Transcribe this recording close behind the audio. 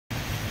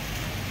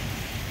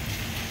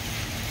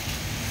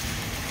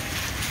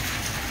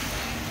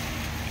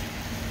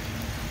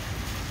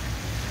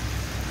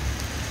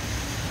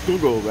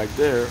go back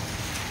there.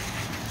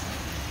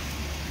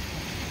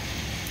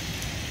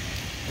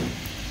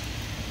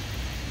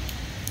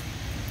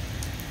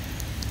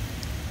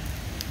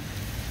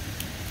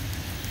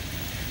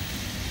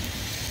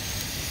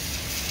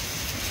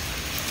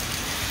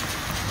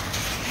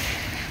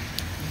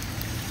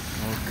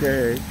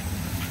 Okay,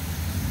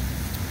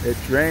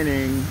 it's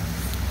raining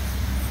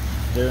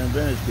here in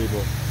Venice,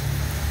 people.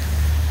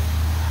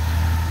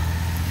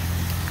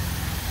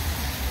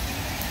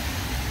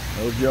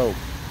 No joke.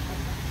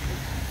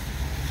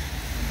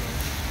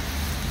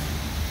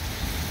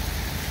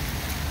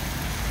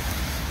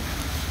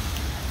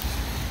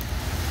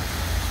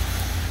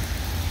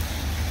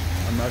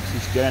 I'm actually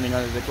standing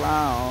under the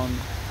clown.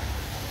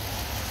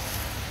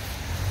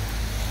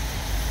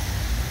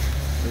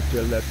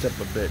 Until that's up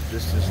a bit.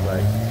 This is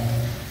like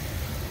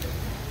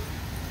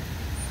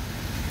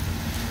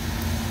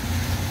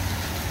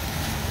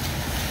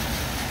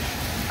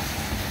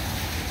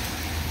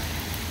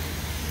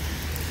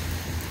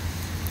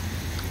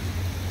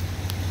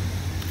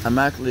I'm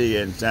actually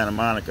in Santa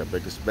Monica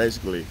because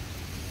basically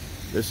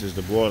this is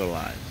the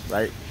borderline,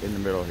 right in the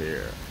middle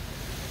here.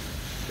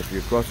 If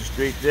you're across the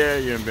street there,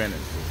 you're in Venice.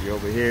 If you're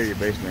over here, you're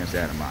basically in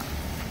Santa Monica.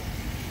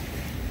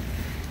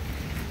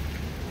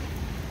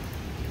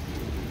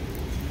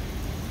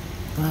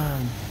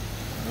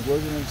 I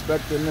wasn't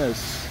expecting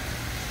this.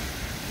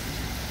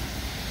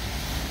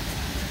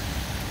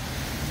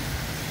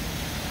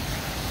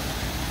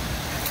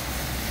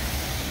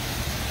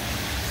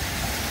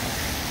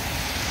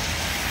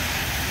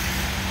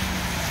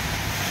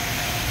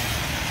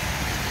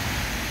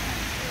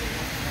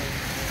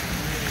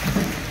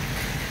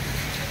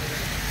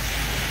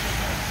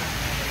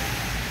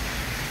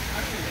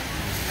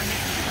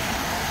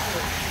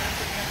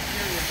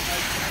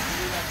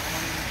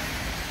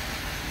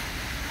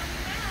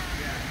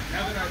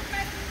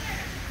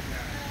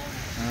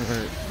 All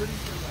right.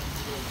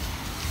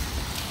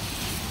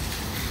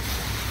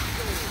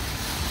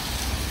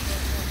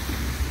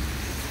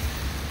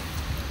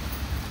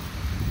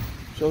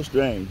 So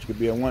strange. You could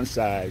be on one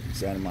side in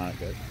Santa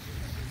Monica,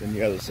 then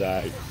the other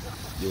side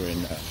you're in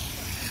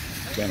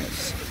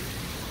Venice.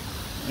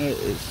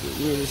 It's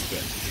really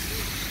strange.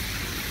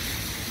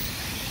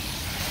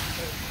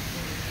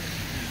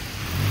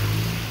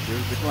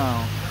 Here's the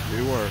clown.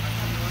 Here we were.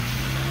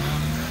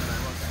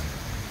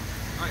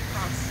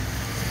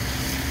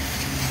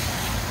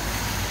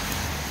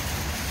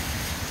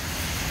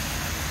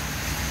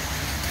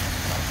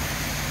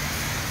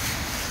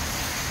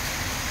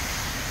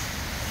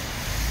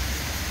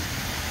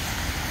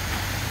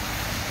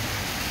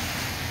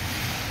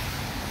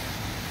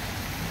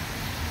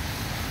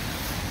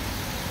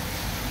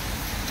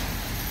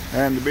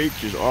 And the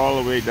beach is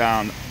all the way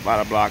down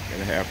about a block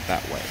and a half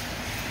that way.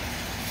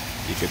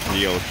 You can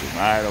see the ocean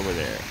right over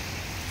there.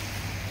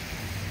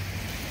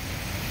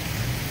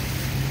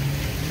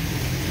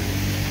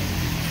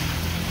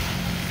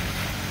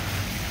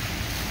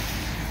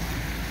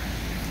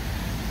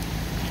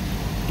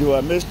 Do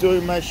I miss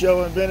doing my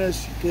show in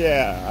Venice?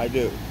 Yeah, I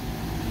do.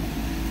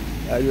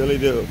 I really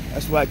do.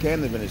 That's why I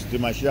came to Venice to do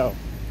my show.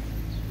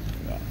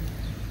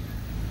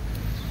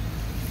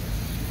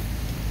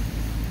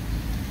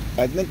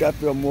 I think I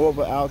feel more of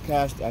an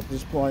outcast at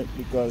this point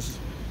because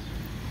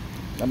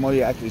I'm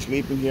only actually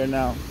sleeping here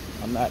now.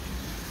 I'm not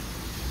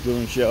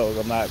doing shows.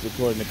 I'm not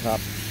recording the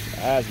cops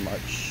as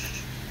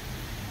much.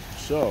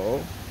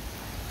 So,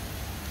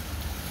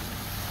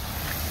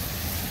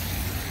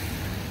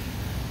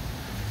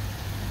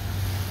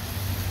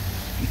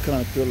 you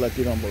kind of feel like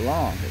you don't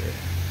belong here.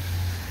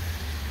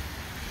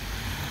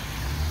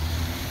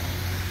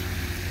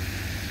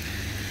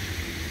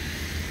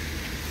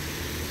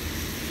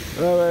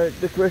 Alright,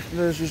 the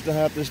Christianers used to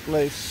have this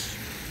place.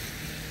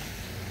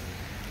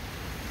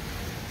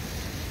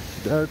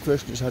 The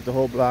Christians had the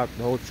whole block,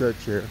 the whole church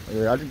here.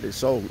 Yeah, I think they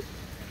sold it.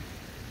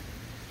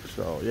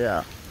 So,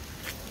 yeah.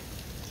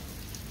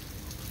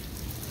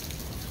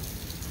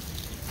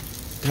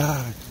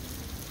 God.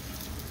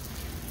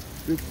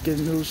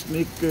 Freaking new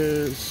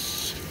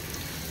sneakers.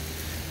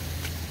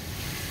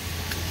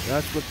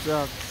 That's what's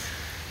up.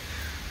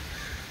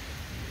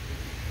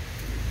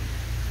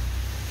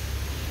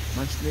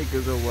 My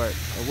sneakers are wet.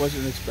 I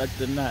wasn't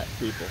expecting that,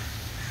 people.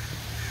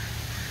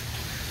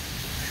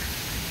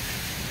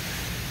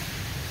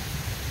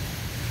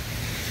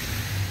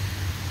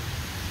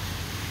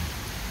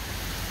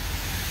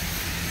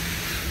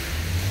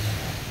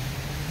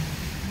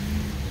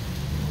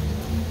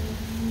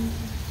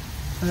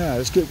 Yeah,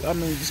 just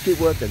keep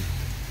working.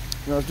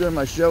 When I was doing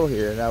my show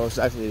here, and I was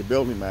actually the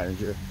building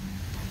manager,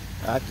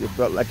 I actually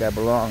felt like I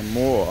belonged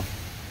more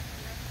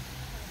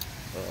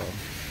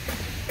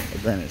in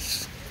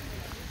Venice.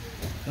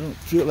 I don't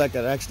feel like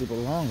I actually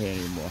belong here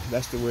anymore.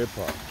 That's the weird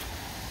part.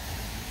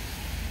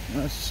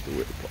 That's the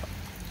weird part.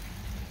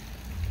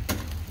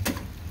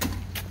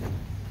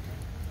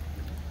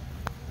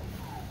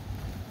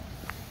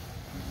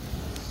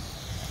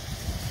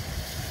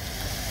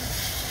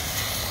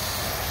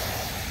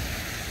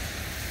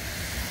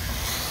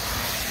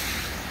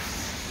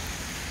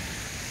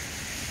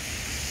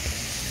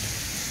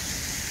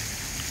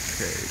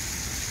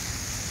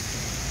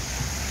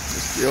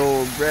 The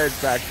old bread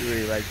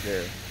factory right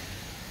there.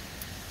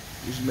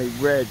 Used to make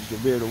bread. You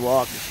could be able to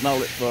walk and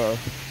smell it for a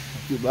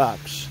few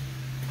blocks.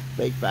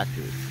 Bake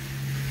factory.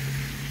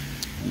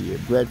 The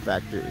bread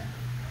factory.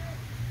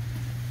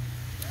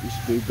 Used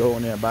to be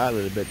going there and buy a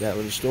little bit. That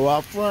was a store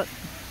out front.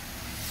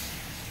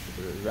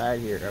 It was right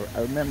here.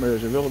 I remember it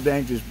was a real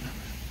dangerous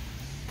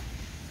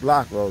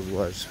block, Rose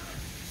was.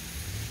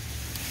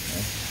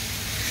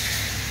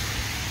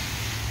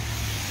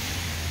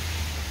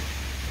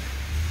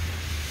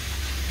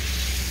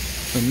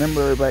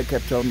 Remember, everybody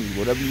kept telling me,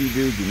 whatever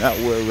you do not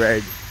wear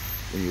red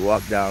when you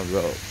walk down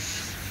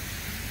roads.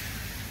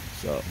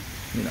 So,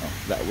 you know,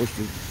 that was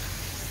the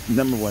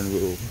 #1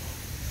 rule.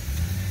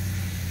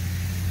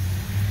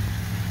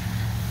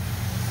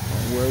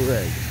 Don't wear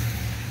red.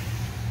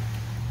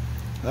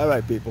 All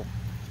right, people.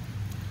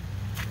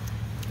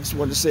 Just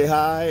wanted to say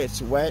hi.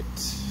 It's wet,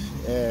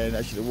 and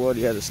I should have worn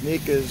the other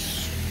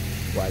sneakers.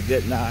 Why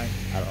didn't I?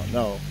 I don't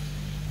know.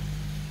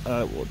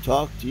 I will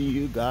talk to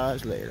you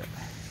guys later.